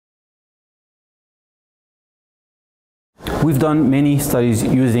We've done many studies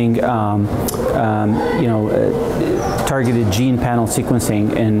using targeted gene panel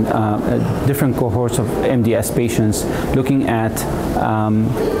sequencing in different cohorts of MDS patients, looking at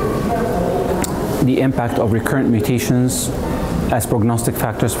the impact of recurrent mutations as prognostic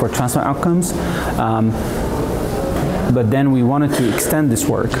factors for transplant outcomes. But then we wanted to extend this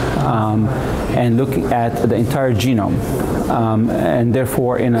work and look at the entire genome. And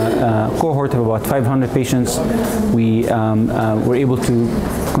therefore, in a cohort of about 500 patients, we were able to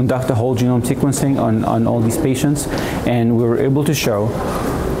conduct a whole genome sequencing on all these patients, and we were able to show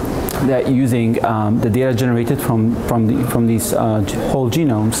that using the data generated from these whole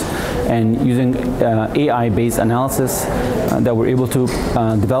genomes and using AI-based analysis, that we're able to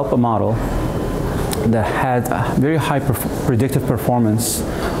develop a model that had very high predictive performance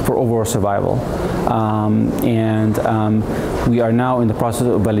for overall survival. We are now in the process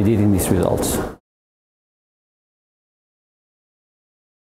of validating these results.